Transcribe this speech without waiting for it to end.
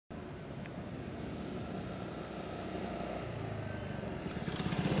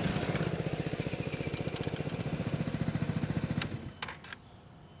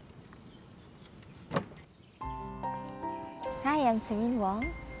Hi, I'm Serene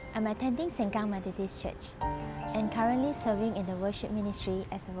Wong. I'm attending Sengkang Methodist Church and currently serving in the worship ministry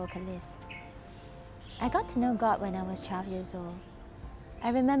as a vocalist. I got to know God when I was 12 years old. I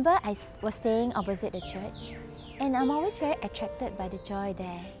remember I was staying opposite the church and I'm always very attracted by the joy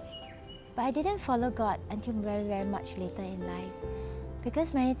there. But I didn't follow God until very much later in life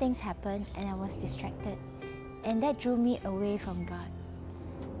because many things happened and I was distracted, and that drew me away from God.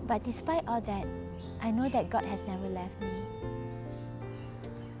 But despite all that, I know that God has never left me.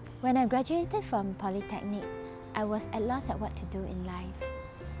 When I graduated from Polytechnic, I was at loss at what to do in life.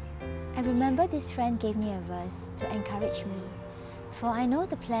 I remember this friend gave me a verse to encourage me. For I know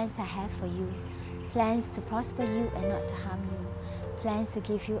the plans I have for you, plans to prosper you and not to harm you, plans to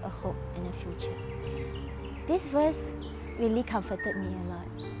give you a hope and a future. This verse really comforted me a lot.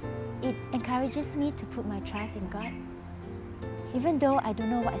 It encourages me to put my trust in God. Even though I don't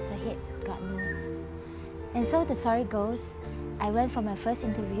know what is ahead, God knows. And so the story goes, I went for my first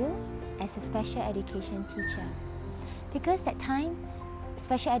interview as a special education teacher. Because that time,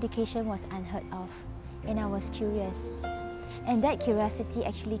 special education was unheard of and I was curious. And that curiosity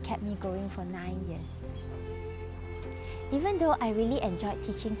actually kept me going for 9 years. Even though I really enjoyed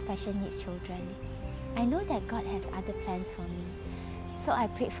teaching special needs children, I know that God has other plans for me. So I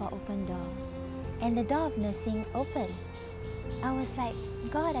prayed for open door. And the door of nursing opened. I was like,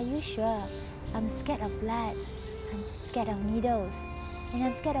 God, are you sure? I'm scared of blood, I'm scared of needles, and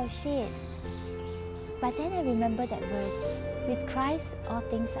I'm scared of shit. But then I remember that verse, with Christ all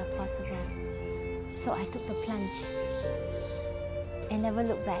things are possible. So I took the plunge and never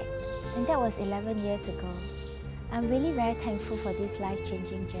looked back. And that was 11 years ago. I'm really very thankful for this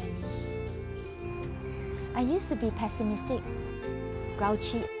life-changing journey. I used to be pessimistic,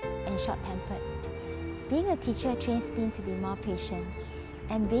 grouchy, and short-tempered. Being a teacher trains me to be more patient,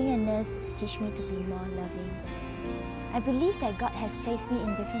 and being a nurse teaches me to be more loving. I believe that God has placed me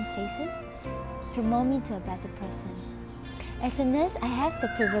in different places to mold me to a better person. As a nurse, I have the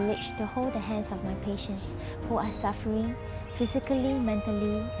privilege to hold the hands of my patients who are suffering physically,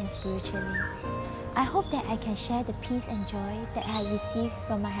 mentally, and spiritually. I hope that I can share the peace and joy that I receive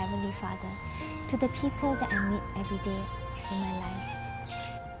from my Heavenly Father to the people that I meet every day in my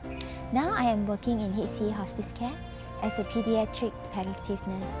life. Now I am working in HCA Hospice Care as a pediatric palliative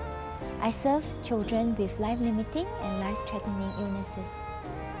nurse. I serve children with life-limiting and life-threatening illnesses.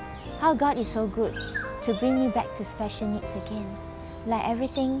 How God is so good to bring me back to special needs again, like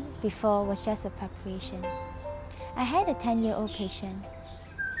everything before was just a preparation. I had a 10-year-old patient.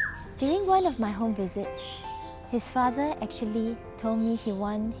 During one of my home visits, his father actually told me he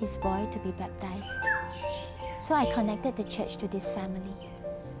wanted his boy to be baptized. So I connected the church to this family.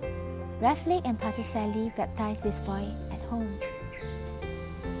 Raflik and Pastor Sally baptized this boy at home.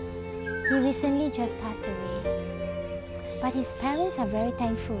 He recently just passed away. But his parents are very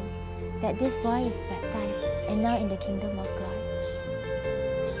thankful that this boy is baptized and now in the kingdom of God.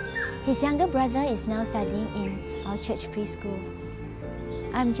 His younger brother is now studying in our church preschool.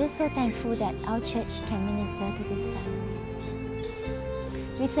 I'm just so thankful that our church can minister to this family.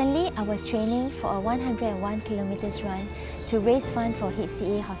 Recently, I was training for a 101 kilometers run to raise funds for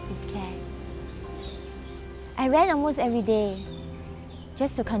HCA Hospice Care. I ran almost every day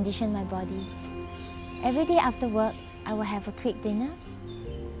just to condition my body. Every day after work, I will have a quick dinner,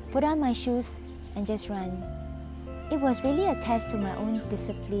 put on my shoes and just run. It was really a test to my own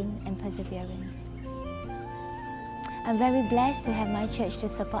discipline and perseverance. I'm very blessed to have my church to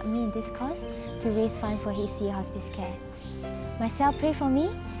support me in this cause to raise funds for HCA Hospice Care. My cell pray for me,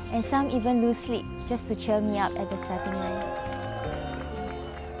 and some even lose sleep just to cheer me up at the starting line.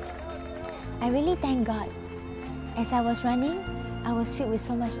 I really thank God. As I was running, I was filled with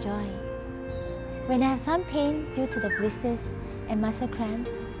so much joy. When I have some pain due to the blisters and muscle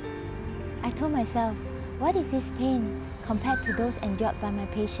cramps, I told myself, what is this pain compared to those endured by my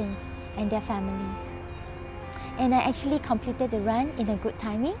patients and their families? And I actually completed the run in a good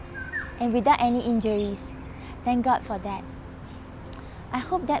timing and without any injuries. Thank God for that. I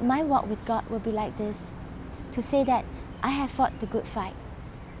hope that my walk with God will be like this, to say that I have fought the good fight,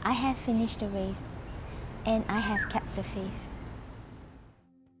 I have finished the race, and I have kept the faith.